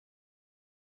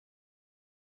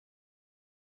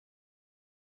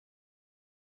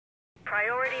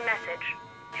Priority message.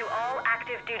 To all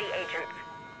active duty agents,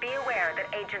 be aware that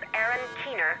Agent Aaron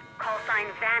Keener, call sign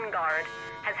Vanguard,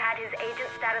 has had his agent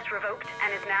status revoked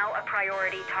and is now a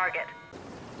priority target.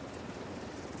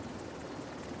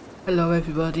 Hello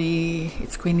everybody,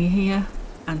 it's Queenie here,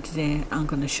 and today I'm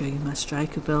going to show you my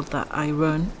striker build that I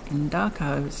run in Dark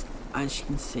Hours. As you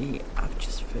can see, I've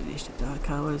just finished the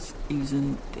Dark Hours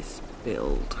using this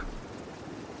build.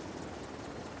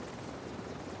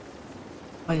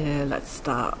 Oh yeah, let's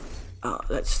start.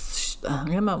 Let's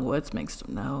get my words mixed up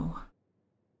now.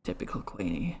 Typical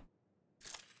Queenie.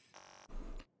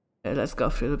 Let's go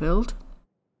through the build.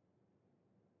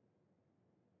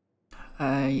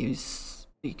 I use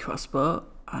the crossbow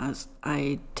as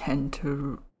I tend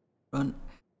to run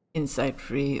inside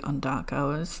 3 on Dark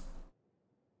Hours.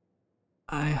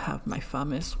 I have my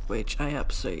Famis, which I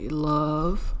absolutely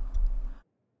love.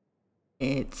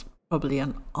 It's probably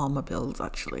an armor build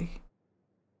actually.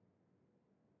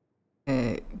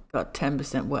 Got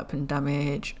 10% weapon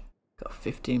damage, got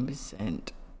 15%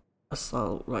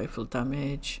 assault rifle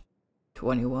damage,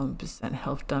 21%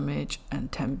 health damage,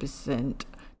 and 10%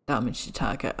 damage to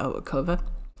target out of cover.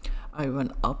 I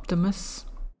run Optimus.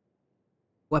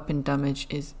 Weapon damage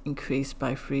is increased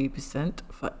by 3%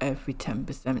 for every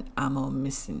 10% ammo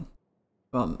missing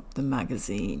from the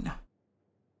magazine.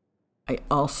 I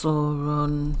also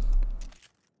run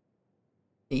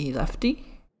the lefty.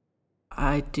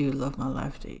 I do love my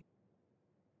lefty.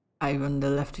 I run the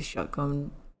lefty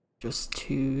shotgun just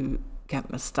to get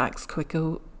my stacks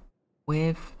quicker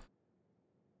with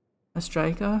a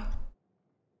striker.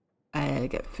 I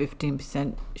get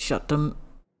 15% shotgun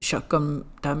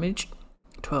damage,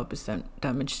 12%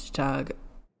 damage to target,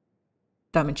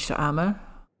 damage to armor.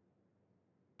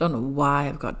 Don't know why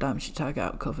I've got damage to target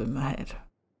out cover in my head,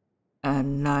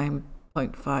 and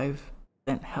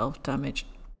 9.5% health damage.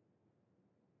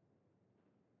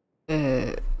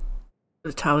 The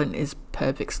talent is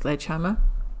Perfect Sledgehammer.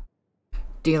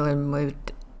 Dealing with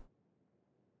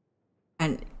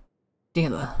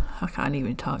dealer. I can't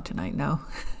even talk tonight now.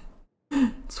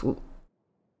 So,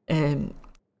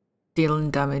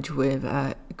 dealing damage with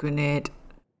a grenade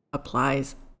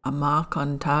applies a mark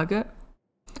on target.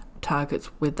 Targets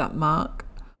with that mark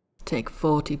take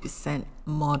 40%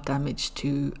 more damage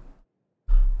to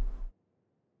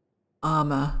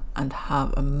armor and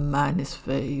have a minus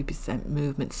 30%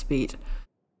 movement speed.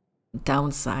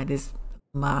 Downside is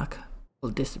the mark will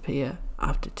disappear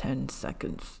after 10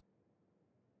 seconds.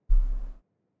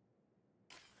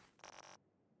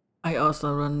 I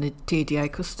also run the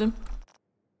TDI custom.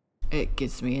 It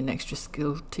gives me an extra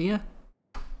skill tier.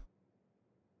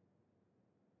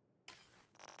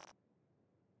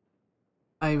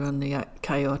 I run the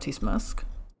Coyote's mask.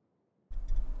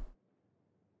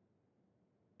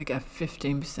 I get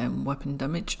 15% weapon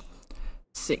damage,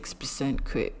 6%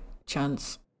 crit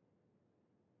chance,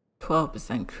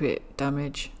 12% crit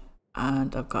damage,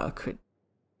 and I've got a crit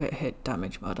hit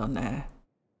damage mod on there.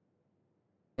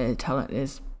 The talent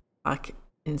is Pack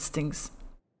Instincts.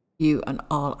 You and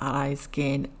all allies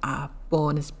gain a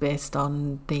bonus based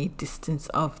on the distance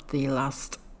of the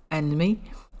last enemy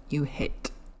you hit.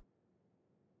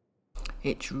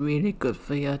 It's really good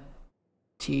for your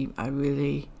team. I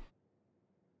really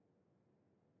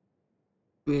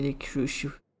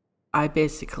crucial. I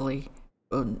basically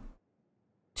run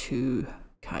 2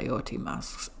 Coyote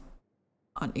masks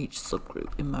on each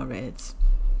subgroup in my raids.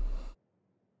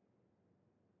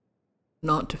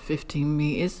 0 to 15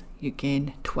 meters, you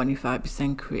gain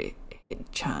 25% crit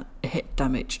hit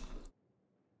damage.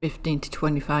 15 to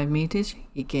 25 meters,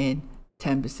 you gain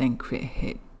 10% crit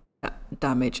hit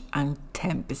damage and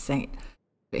 10%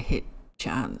 crit hit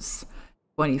chance.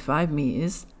 25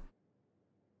 meters,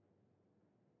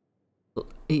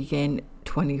 you gain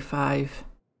 25%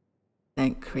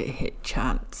 crit hit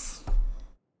chance.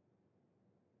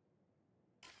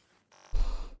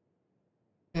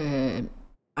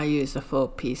 I use a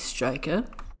 4-piece striker.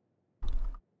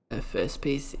 The first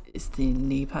piece is the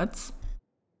knee pads.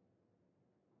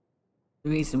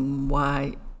 The reason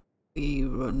why we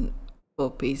run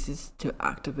 4 pieces to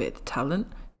activate the talent.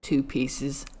 2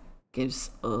 pieces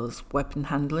gives us weapon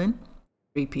handling.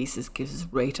 3 pieces gives us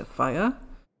rate of fire.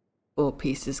 4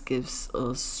 pieces gives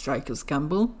us striker's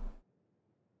gamble.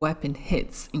 Weapon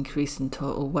hits increase in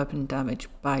total weapon damage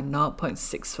by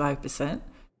 0.65%,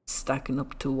 stacking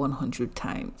up to 100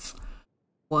 times.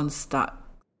 1 stack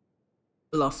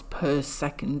lost per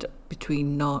second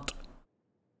between 0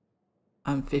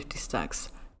 and 50 stacks.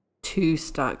 2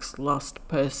 stacks lost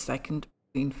per second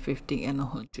between 50 and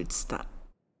 100 stacks.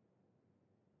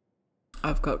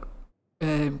 I've got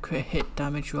crit hit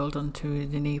damage rolled onto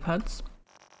the knee pads.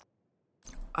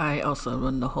 I also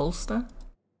run the holster.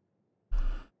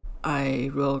 I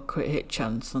roll crit hit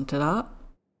chance onto that.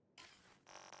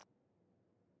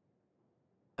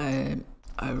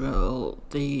 I roll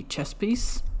the chest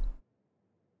piece,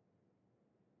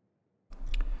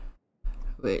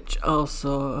 which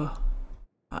also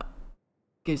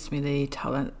gives me the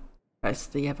talent press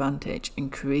the advantage,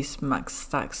 increase max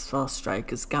stacks for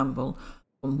strikers gamble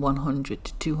from 100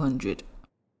 to 200.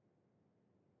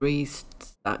 3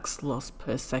 stacks lost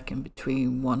per second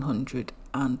between 100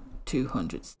 and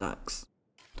 200 stacks.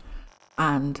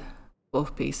 And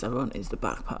fourth piece I run is the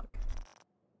backpack.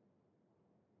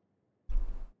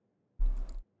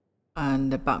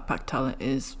 And the backpack talent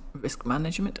is risk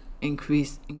management.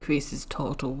 Increases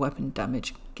total weapon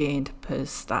damage gained per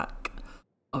stack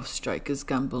of striker's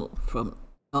gamble from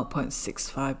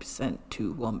 0.65%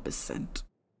 to 1%.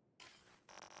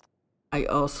 I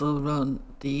also run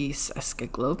the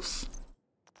Seska gloves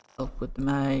up with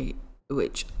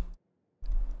which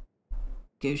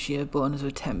gives you a bonus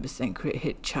of 10% crit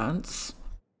hit chance.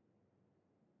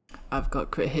 I've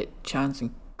got crit hit chance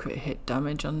and crit hit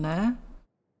damage on there.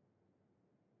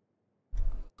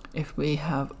 If we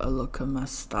have a look at my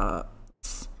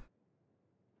stats,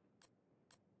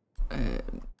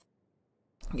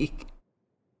 you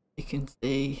can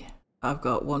see I've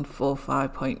got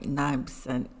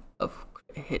 145.9% of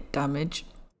crit hit damage,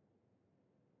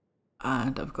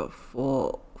 and I've got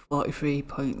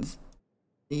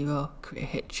 43.0 crit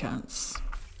hit chance.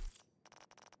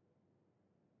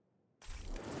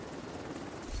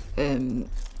 The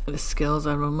skills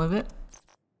I run with it.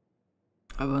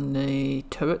 I run the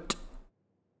turret,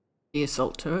 the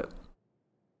assault turret,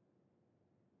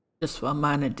 just for a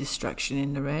minor distraction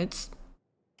in the raids.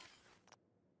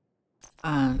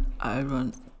 And I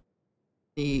run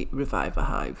the reviver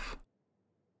hive.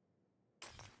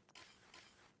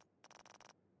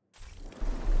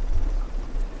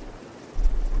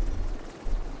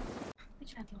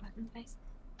 Which level weapon face?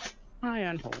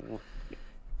 Iron.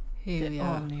 Here we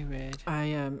are. Only raid. I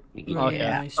am. Oh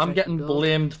yeah, I'm getting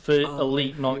blamed for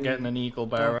Elite not getting an Eagle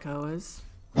Bearer. Dark hours.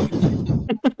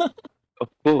 Of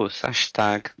course,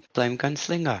 hashtag blame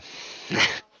gunslinger.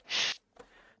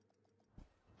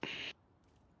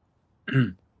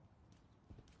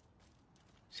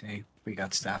 See, we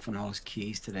got staff on all his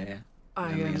keys today.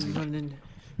 I am Amazing. running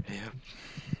Yeah.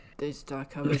 this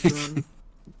dark hours run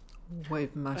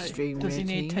with my stream Does he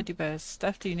rating. need teddy bears?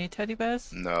 Steph, do you need teddy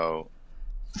bears? No.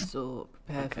 So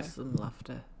prepare Okay. for some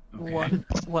laughter. Okay.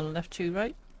 One left, 2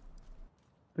 right.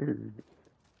 The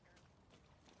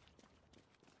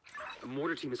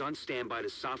mortar team is on standby to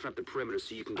soften up the perimeter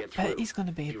so you can get through. Bet he's going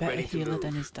to be a Be better ready to healer move.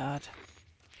 than his dad.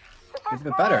 He's a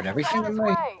bit better at everything than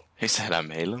me. He said I'm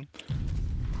Halen.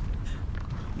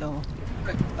 No.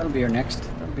 That'll be your next.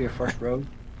 That'll be your first road.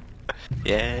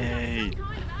 Yay!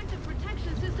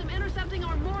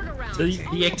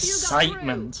 The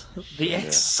excitement. The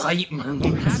excitement.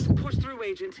 You have to push through,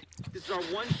 Agent. This is our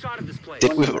one shot of this place.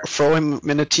 Did we throw him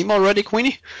in a team already,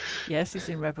 Queenie? Yes, he's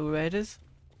in Rebel Raiders.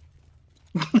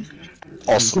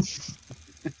 Awesome.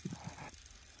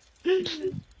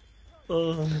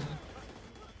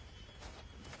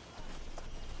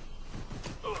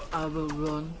 I will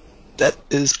run. That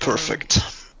is perfect.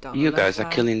 Down You the guys left are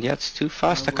side. killing the odds too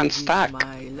fast. I will can't use stack.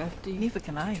 My lefty Neither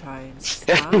can I. try and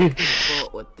stack,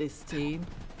 but with this team,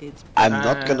 it's I'm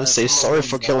not gonna say sorry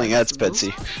for killing ads, Betsy.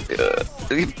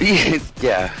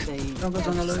 Yeah, they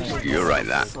you're right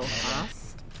that. so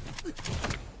fast.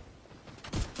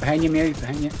 Behind you, Mary.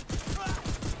 Behind you.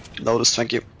 Notice,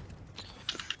 thank you.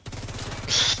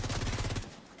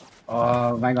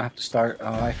 Oh, am I gonna have to start?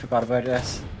 Oh, I forgot about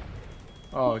this.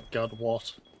 Oh god,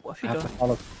 what? What have I you have to done?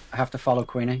 follow. I have to follow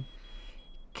Queenie.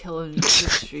 Killing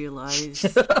just realised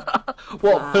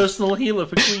What, personal healer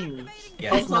for Queen?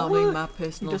 it's not being my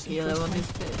personal doesn't healer trust on me.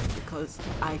 this bit because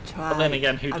I tried. But then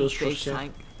again, who and does they trust you?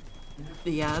 tank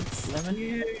the ads.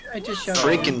 Lemon? I just showed.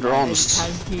 Freaking drones.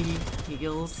 Every time he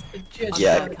heals, Just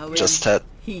Yeah, Dark Hours, just had.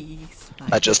 he's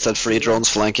I just had 3 drones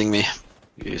flanking me.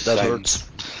 You That sound- hurts.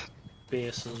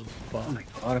 Base as Oh my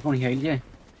fuck. god! I've only healed you.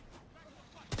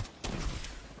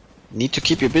 Need to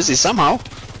keep you busy somehow.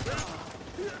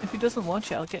 If he doesn't want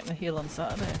you, I'll get him a heal on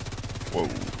Saturday. Whoa.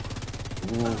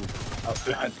 Ooh. Oh,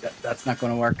 that's not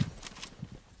gonna work.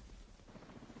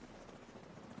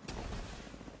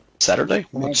 Saturday?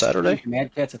 What Saturday?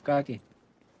 Mad cats have got you.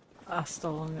 I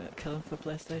still want to kill him for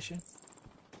PlayStation.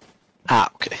 Ah,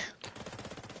 okay.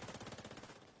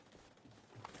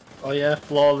 Oh yeah,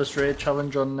 flawless raid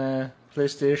challenge on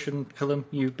PlayStation. Kill him.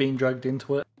 You've been dragged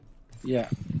into it. Yeah.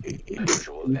 You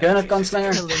doing it,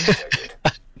 Gunslinger? killing.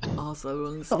 Also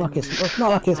runs. It's not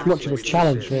like it's much of a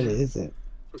challenge, really, is it?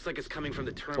 Looks like it's coming from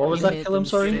the terminal. What was that, Kill him? Get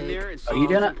Sorry. in there and Are you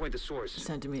doing it? pinpoint the source.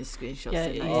 Sending me a screenshot Yeah,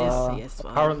 saying it I is. CS5.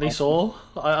 Apparently so.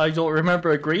 I don't remember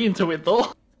agreeing to it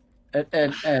though. It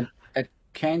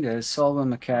kind of is. Solving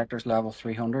the character's level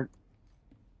 300.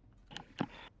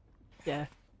 Yeah.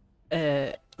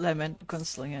 Lemon,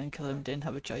 Gunslinger, and Killam didn't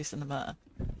have a choice in the matter.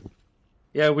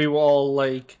 Yeah, we were all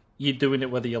like, "You're doing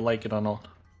it whether you like it or not."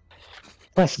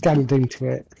 Press scanned into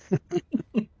it.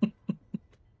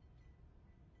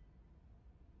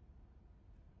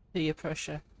 Peer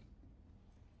pressure.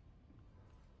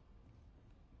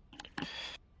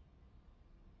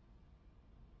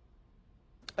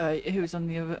 Who's on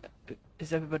the other?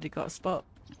 Has everybody got a spot?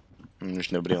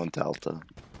 There's nobody on Delta.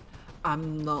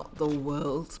 I'm not the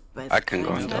world's best. I can go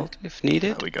on fighter. Delta if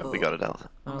needed. We got a Delta.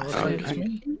 I'm Okay. trying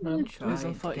Who's on to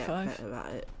get 45? better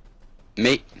at it.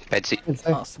 Me, Betsy.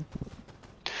 Awesome.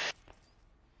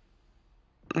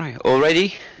 Right, all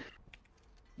ready?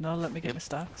 No, let me get my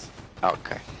stacks.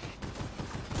 Okay.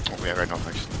 Oh, yeah, right now,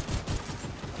 thanks.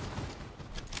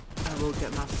 I will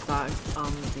get my stacks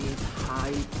on these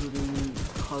high blue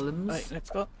columns Right, let's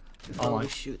go. before we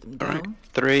shoot them down. Alright,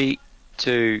 3,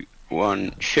 2,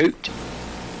 1, shoot.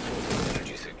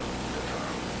 Here's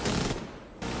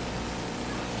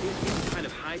some kind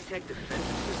of high-tech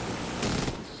defensive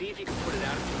system. See if you can put it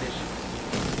out of commission.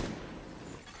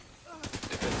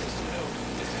 Defense system node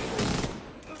disabled.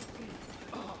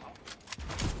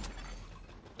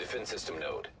 Defense system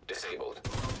node disabled.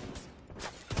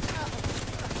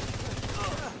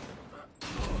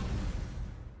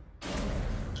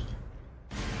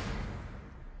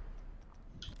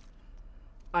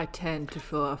 I tend to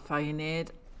throw a fire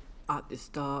nade at the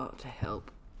start to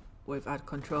help with ad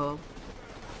control.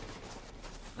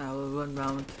 I will run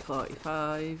round to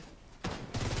 45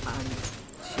 and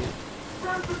shoot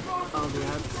all the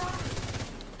ads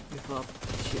before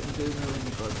shooting Boomer when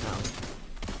he goes down.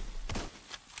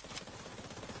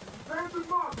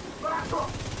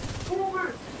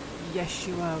 Yes,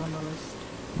 you are on the list.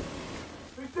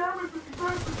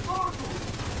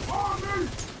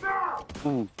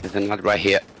 Ooh, there's another right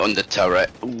here on the turret.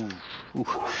 Ooh, ooh.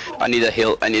 I need a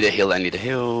heal, I need a heal, I need a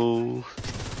heal.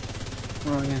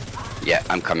 Oh yeah. Yeah,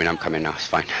 I'm coming now, it's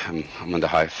fine. I'm on the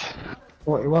hive.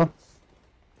 41.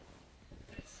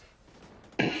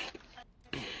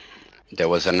 There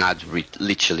was an ad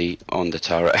literally on the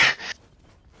turret.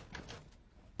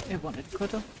 It wanted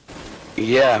cuddle.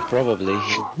 Yeah, probably.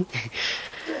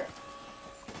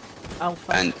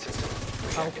 Alpha. And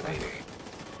Alpha.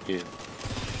 Yeah.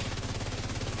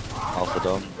 Alpha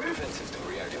done. Defense system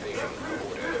reactivation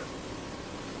aborted.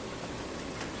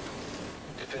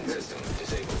 Defense system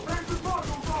disabled.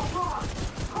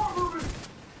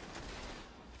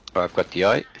 oh, I've got the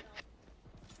eye.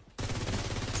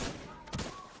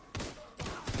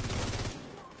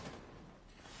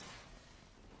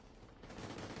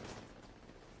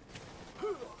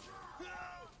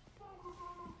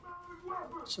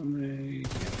 Somebody.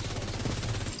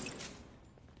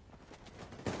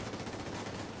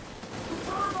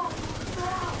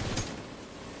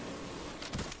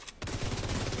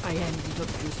 I ended up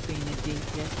just being a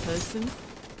DPS person,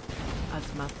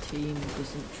 as my team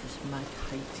doesn't trust my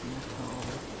kiting at all.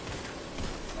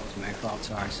 That was my fault,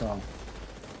 sorry, so.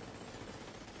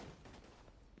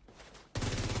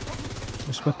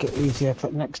 Just make it easier for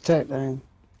the next takedown.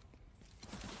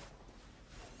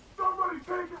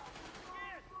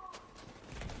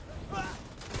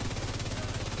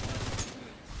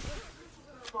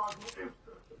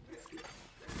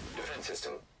 Defense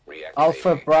system reactivated.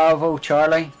 Alpha, Bravo,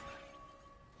 Charlie.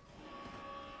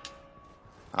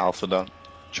 Alpha done.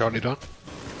 Charlie done.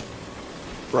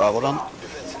 Bravo done.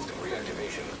 Defense system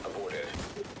reactivation aborted.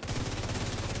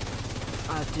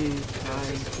 I do try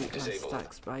and keep my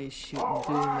stacks by shooting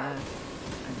Boomer and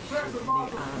shooting the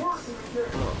ads,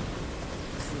 but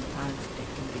sometimes it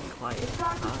can be quite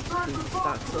hard to keep the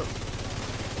stacks up.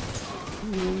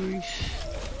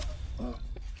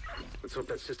 Let's hope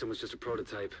that system was just a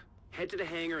prototype. Head to the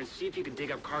hangar and see if you can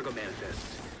dig up cargo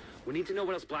manifests. We need to know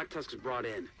what else Black Tusk has brought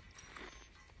in.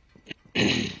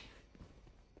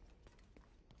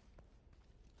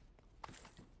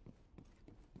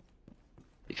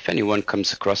 If anyone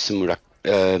comes across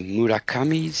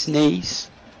Murakami's knees,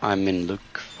 I'm in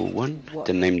look for one. What?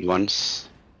 The named ones.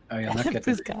 Oh, you'll not get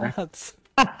Emperor's this. Right? guards.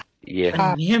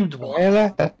 Yeah. Named one.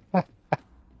 Really?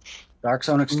 Dark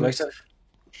Zone exclusive.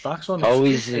 Dark Zone. Oh,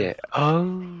 is exclusive. it?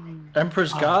 Oh.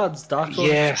 Emperor's Guards. Dark Zone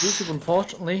Yes. exclusive,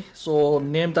 unfortunately. So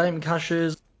named item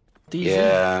caches. DZ.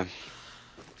 Yeah.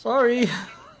 Sorry.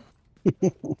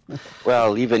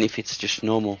 Well, even if it's just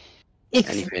normal.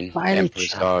 Anything. finally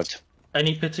Emperor's Guard.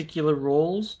 Any particular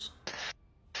roles?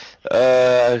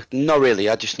 Not really.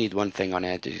 I just need one thing on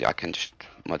it. I can just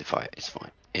modify it. It's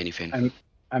fine. Anything.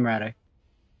 I'm ready.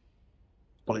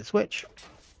 Bullet switch.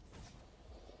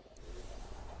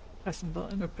 Pressing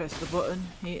button. We press the button.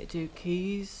 Here to do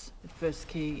keys. The first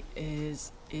key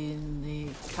is in the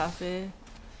cafe.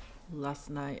 Last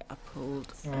night I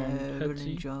pulled a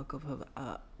running joke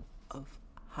of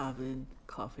having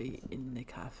coffee in the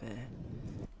cafe.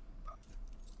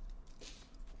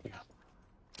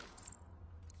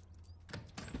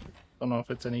 Don't know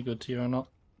if it's any good to you or not.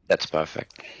 That's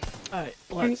perfect. Alright,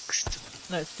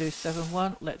 let's do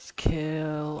 7-1. Let's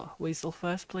kill Weasel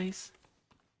first, please.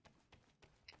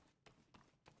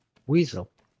 Weasel.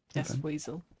 Yes, Okay.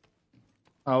 Weasel.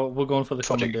 Oh, we're going for the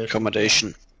commendation.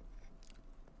 Accommodation.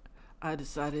 I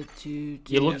decided to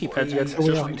do You're lucky, Ped, you had a successful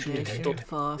recommendation communication.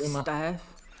 for Yeah.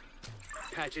 staff,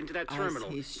 Patch into that as terminal.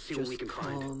 he's See what we just can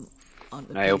find. come on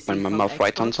the I opened my PC mouth from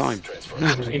right on Xbox.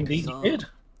 time. Indeed, So you did.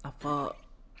 I thought,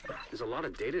 There's a lot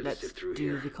of data to let's sift through do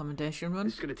here. the commendation run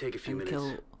It's gonna take a few and minutes.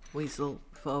 kill Weasel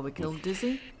before we kill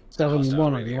Dizzy.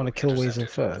 7-1, and you want to kill Weasel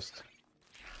first?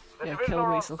 Yeah, kill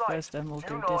Weasel first, then we'll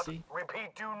do Dizzy.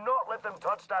 Repeat, do not let them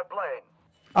touch that plane.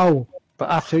 Oh, but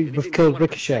after Anything we've we killed wanna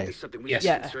protect Ricochet. is something we Yes. should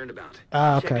be Yeah. concerned about.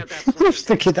 Ah, Check okay. out that I plane. was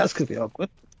thinking that's going to be awkward.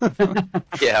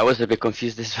 Yeah, I was a bit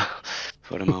confused as well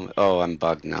for the moment. Oh, I'm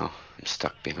bugged now. I'm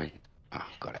stuck behind. Oh,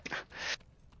 got it.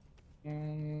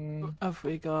 Have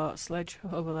we got Sledge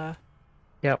over there?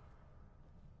 Yep.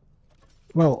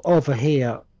 Well, over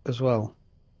here as well.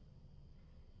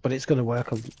 But it's going to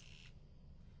work on... It's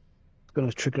going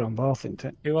to trigger on both, isn't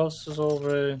it? Who else is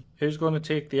over? Who's going to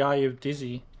take the eye of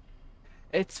Dizzy?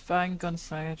 It's fine,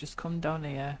 Gunslinger, just come down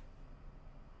here.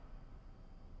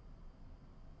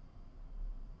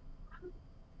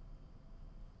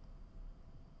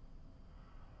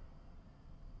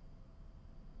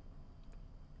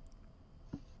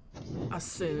 As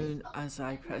soon as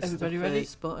I press Everybody the ready?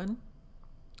 first button,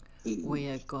 we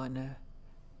are gonna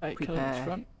Right, kill him in prepare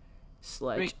front.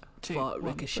 Sledge 3, 2, for 1,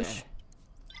 Ricochet. push.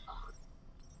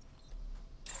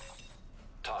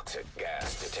 Toxic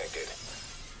gas detected.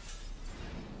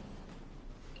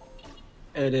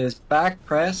 It is back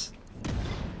press.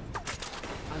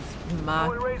 As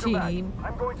my team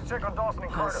I'm going to check on Dawson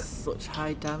and has Carter. such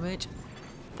high damage,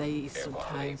 they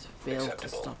sometimes fail to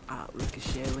acceptable. stop at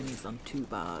Ricochet when he's on 2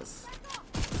 bars.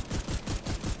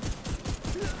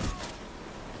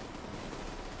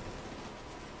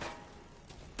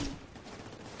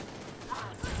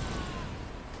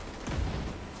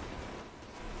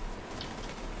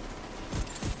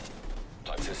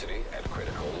 Toxicity at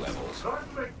critical levels. Time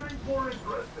to make things more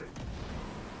interesting.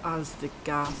 As the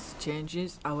gas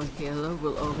changes, our healer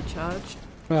will overcharge.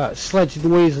 Right, Sledge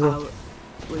and Weasel.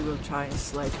 We will try and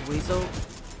sledge Weasel.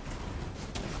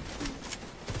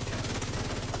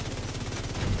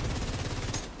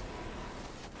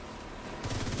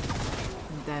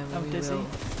 And then I'm we Dizzy. will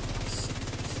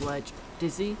sledge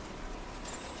Dizzy.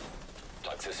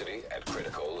 Toxicity at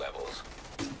critical levels.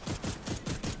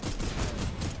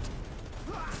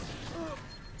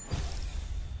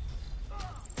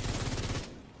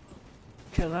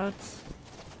 Kill lads.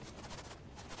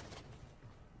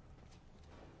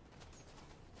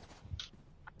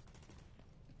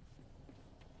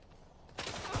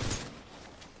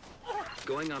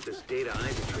 Going off this data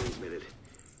Isaac transmitted,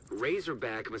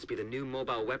 Razorback must be the new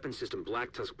mobile weapon system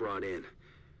Black Tusk brought in.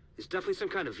 It's definitely some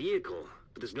kind of vehicle,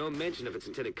 but there's no mention of its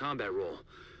intended combat role.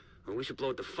 And we should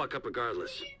blow it the fuck up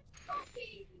regardless.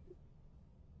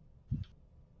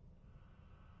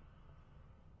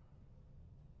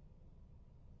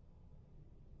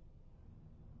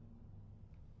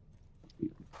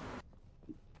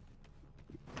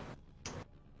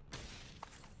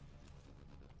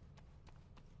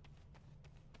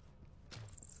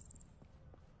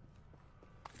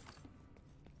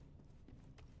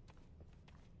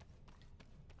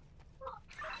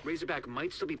 Razorback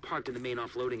might still be parked in the main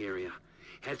offloading area.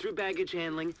 Head through baggage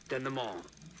handling, then the mall.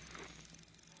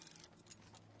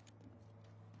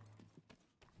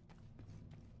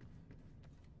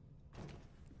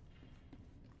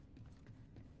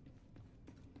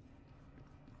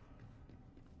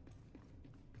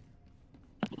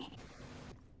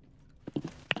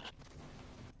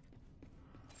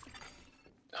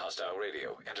 Hostile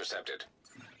radio intercepted.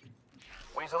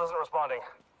 Weasel isn't responding.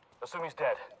 Assume he's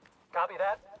dead. Copy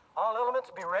that. All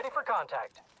elements be ready for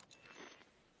contact.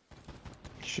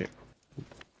 Shit.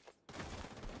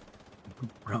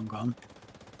 Wrong gun.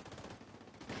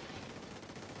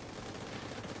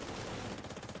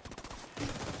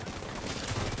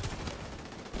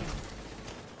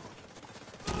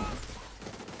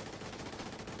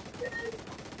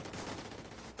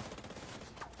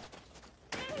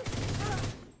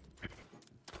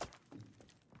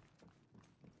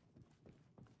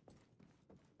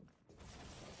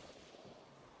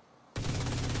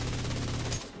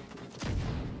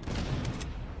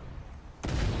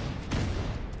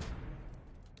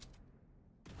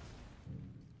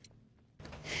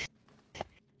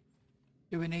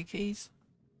 Do we need keys?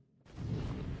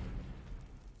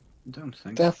 I don't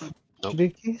think Death, so. do you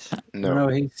need keys? No,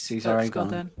 he's Let's already go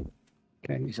done it. then.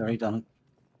 Okay. He's already done it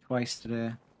twice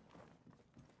today.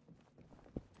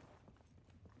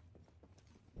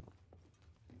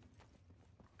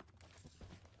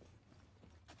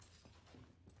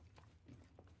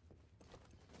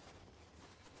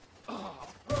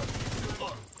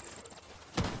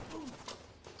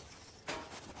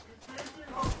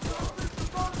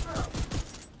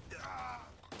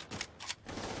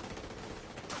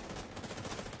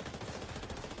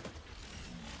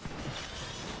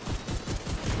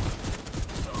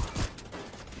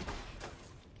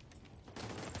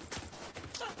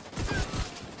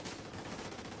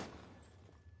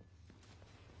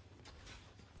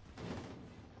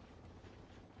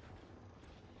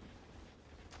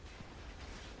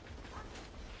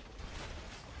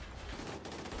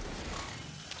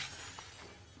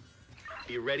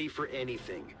 Be ready for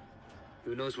anything.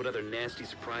 Who knows what other nasty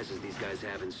surprises these guys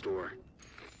have in store.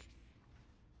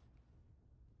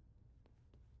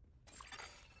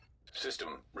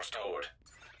 System restored.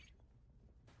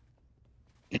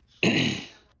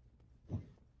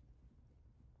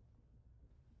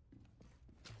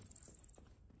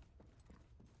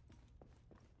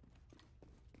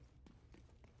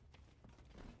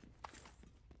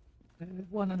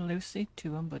 One on Lucy,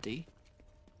 two on Buddy.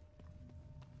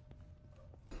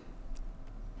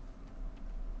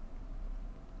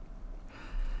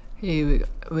 Here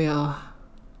we are.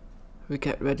 We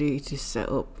get ready to set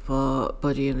up for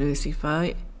Buddy and Lucy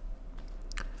fight.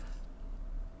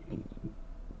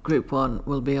 Group 1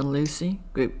 will be on Lucy,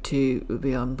 Group 2 will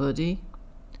be on Buddy.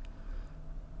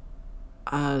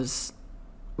 As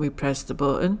we press the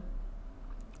button,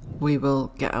 we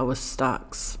will get our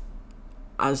stacks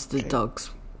as the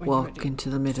dogs walk into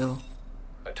the middle.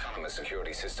 Autonomous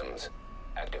security systems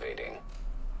activating.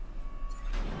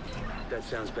 That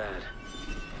sounds bad.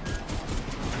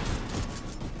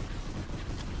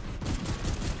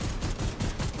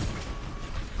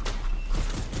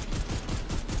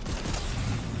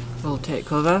 We'll take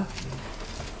cover.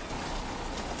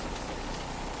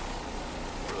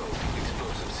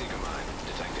 Explosive seeker mine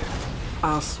detected.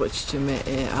 I'll switch to my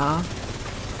AR.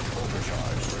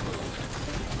 Overcharge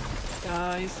removed.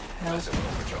 Guys, help. Massive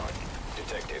overcharge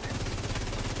detected.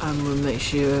 And we'll make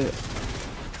sure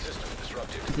System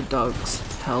disrupted. the dog's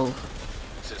health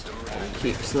System ready.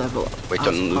 keeps level Wait as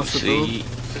on possible. Lucy.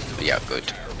 Yeah,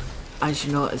 good. As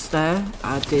you noticed there,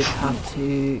 I did have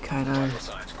to kind of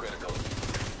Signs critical.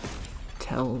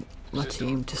 tell my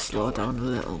team to slow down a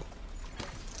little.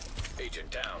 Agent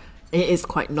down. It is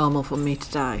quite normal for me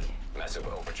to die. Massive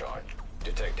overcharge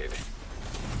detected.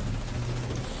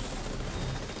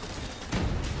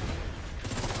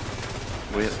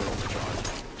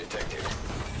 Overcharge detected.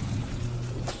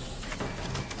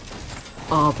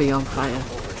 Or be on fire.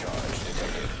 Overcharge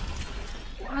detected.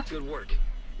 Good work.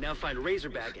 Now find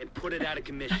Razorback and put it out of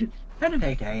commission. How did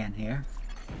they die in here?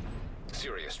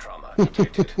 Serious trauma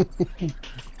detected.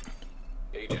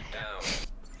 Agent down.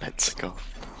 Let's go.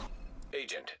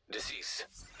 Agent deceased.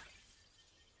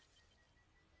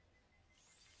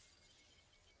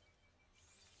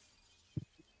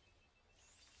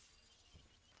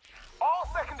 All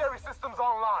secondary systems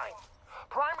online.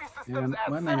 Primary systems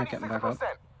why am I not at getting back up? 76%.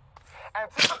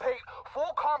 Anticipate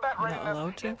full combat Not readiness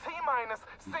allowed to? in T-minus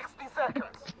 60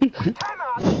 seconds. We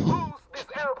cannot lose this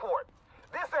airport.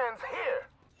 This ends here.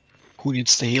 Who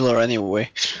needs the healer anyway?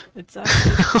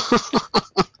 Exactly.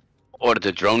 Or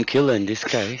the drone killer in this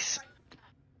case.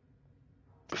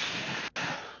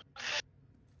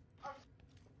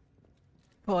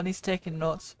 Pony's taking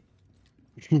notes.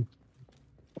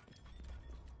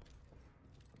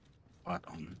 What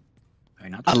on? How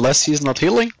not? Unless he's not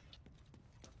healing.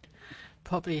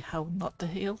 Probably how not to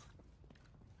heal.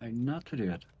 How not to do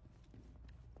it?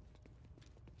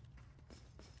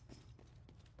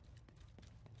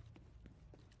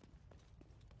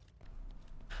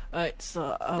 Right,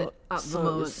 so At the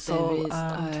moment there is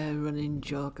a running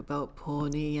joke about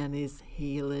Pony and his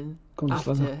healing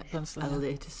after a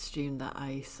latest stream that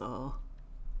I saw.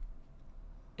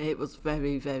 It was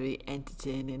very, very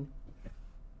entertaining.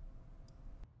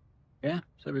 Yeah,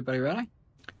 is everybody ready?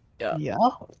 Yeah. Yeah.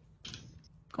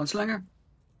 Gunslinger?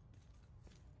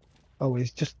 Oh,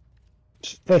 he's just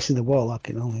facing the wall, I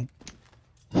can only.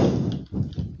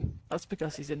 That's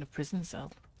because he's in a prison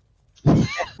cell. Vehicle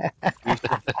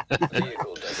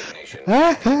designation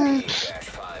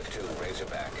B-52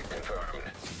 Razorback confirmed.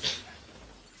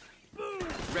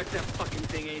 Wreck that fucking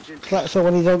thing, Agent. So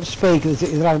when he don't speak, he's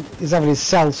having his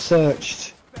cell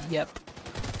searched. Yep.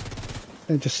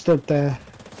 And just stood there.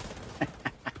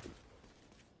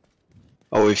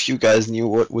 Oh, if you guys knew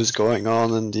what was going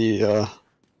on in the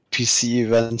PC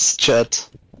events chat.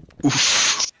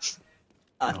 Oof.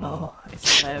 I know,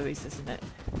 it's hilarious, isn't it?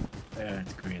 Yeah,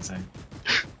 it's crazy.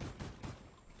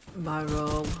 My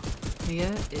role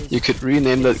here is... You could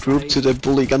rename that group to the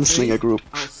Bully Gunslinger group.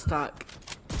 I'll stack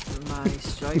my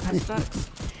striker stacks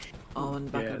on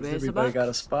back of Everybody Razorback. got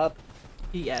a spot.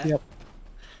 Yeah. Yep.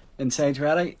 Inside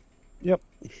ready? Yep.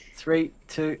 3,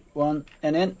 2, 1,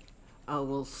 and in. I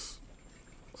will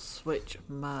switch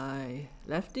my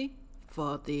lefty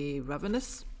for the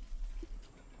Ravenous.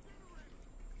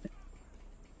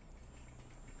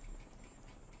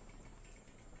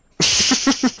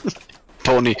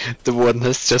 Pony, the one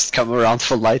has just come around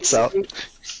for lights out.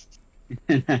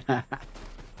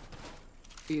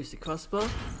 Use the crossbow,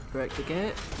 break the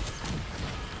gate.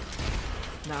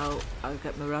 Now I'll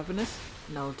get my Ravenous,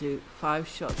 and I'll do 5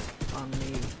 shots on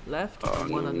the left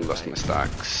and 1 on the lost right. my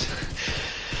stacks.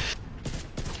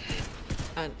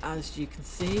 And as you can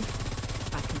see,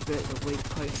 I can break the weak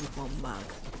point with 1 mag.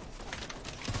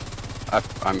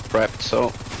 I'm prepped,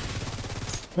 so...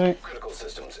 Right. Critical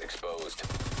systems exposed.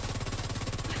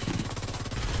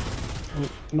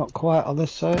 Not quite on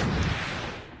this side.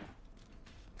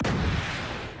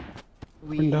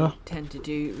 We Window. tend to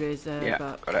do razor Yeah,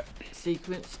 back got it.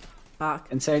 sequence, back,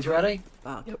 Inside ready?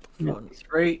 back, Yep. front.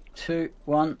 3, 2,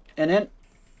 1, and in.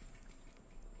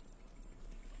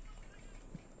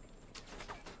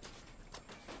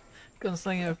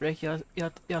 Gunslinger, break your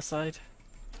side.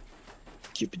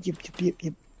 Yep, yep, yep, yep,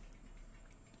 yep.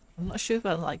 I'm not sure if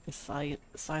I like the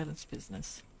silence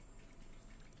business.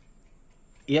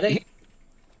 80.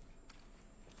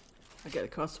 I get the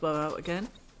crossbow out again.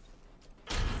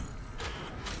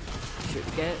 Shoot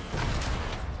the gate.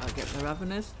 I get my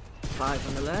Ravenous. 5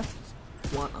 on the left,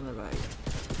 1 on the right.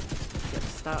 Get the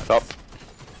stacks. Stop.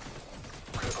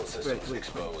 Critical systems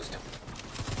exposed.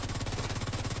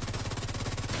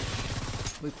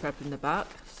 We prep in the back,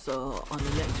 so on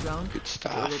the next round, Good we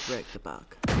stuff. will break the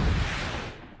back.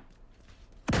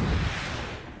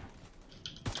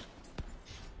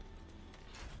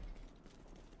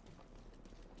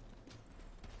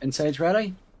 Inside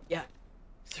ready? Yeah.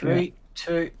 3,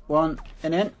 2, 1,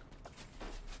 and in.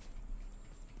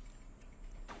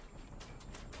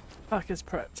 Back is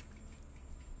prepped.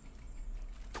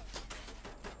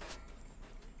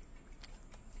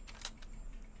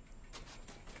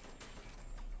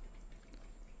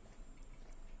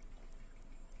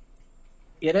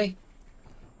 Ready?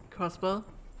 Crossbow.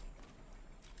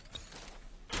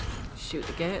 Shoot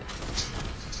the gate.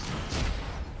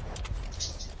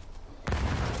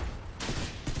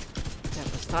 Get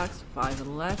the stacks. 5 on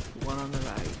the left, 1 on the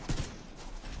right.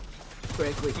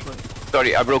 Break weak point.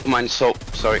 Sorry, I broke mine, so...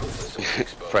 Sorry.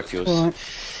 Prep yours. Alright.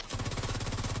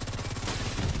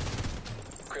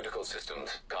 Critical systems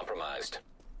compromised.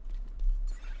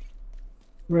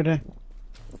 Ready.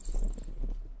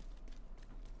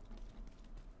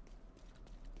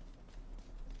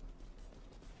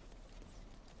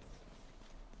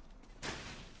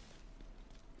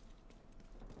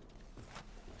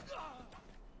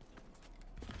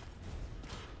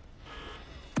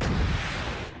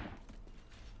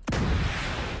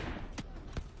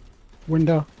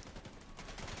 Window.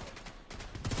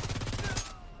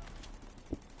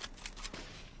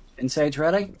 Inside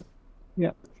ready?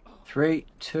 Yep. 3,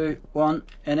 2, 1,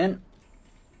 and in.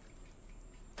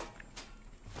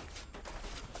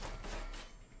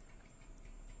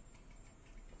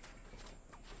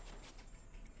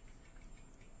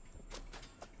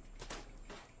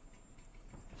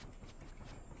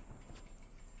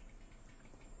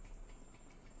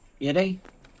 Ready?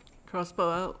 Crossbow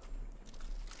out.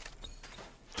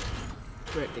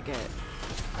 Break the gate.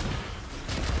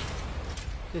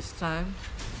 This time,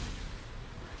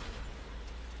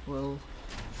 we'll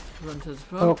run to the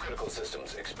front Critical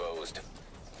systems exposed.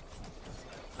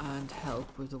 and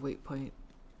help with the weak point.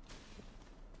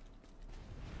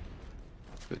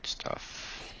 Good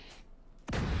stuff.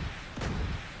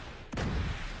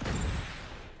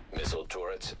 Missile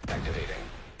turrets activating.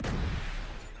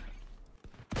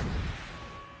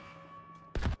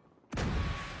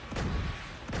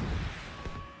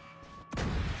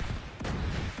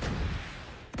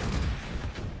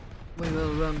 We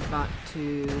will run back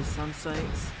to the sun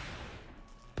sites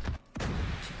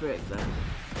to break them.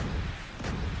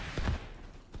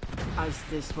 As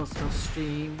this was not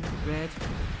stream read,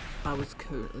 I was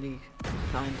currently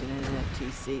finding an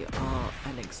FTC or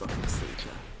an exotic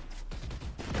seeker.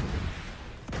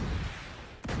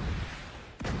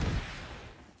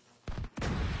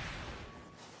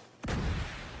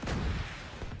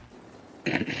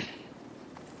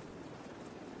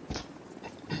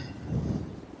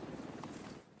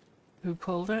 Who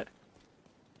pulled it?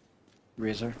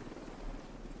 Razor.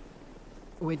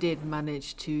 We did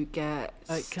manage to get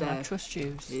Can I Steph trust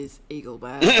you? his Eagle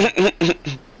Bear.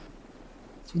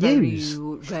 It's very Use.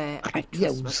 rare I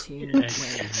trust my team when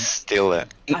Still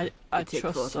it. I take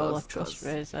trust photos, Sol, I trust 'cause-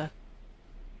 Razor.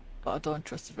 But I don't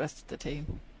trust the rest of the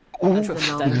team. Oh, I trust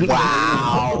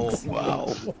Phenomenal. Steph. Wow.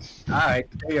 Wow. Alright,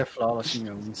 do your flawless in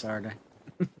your own Saturday.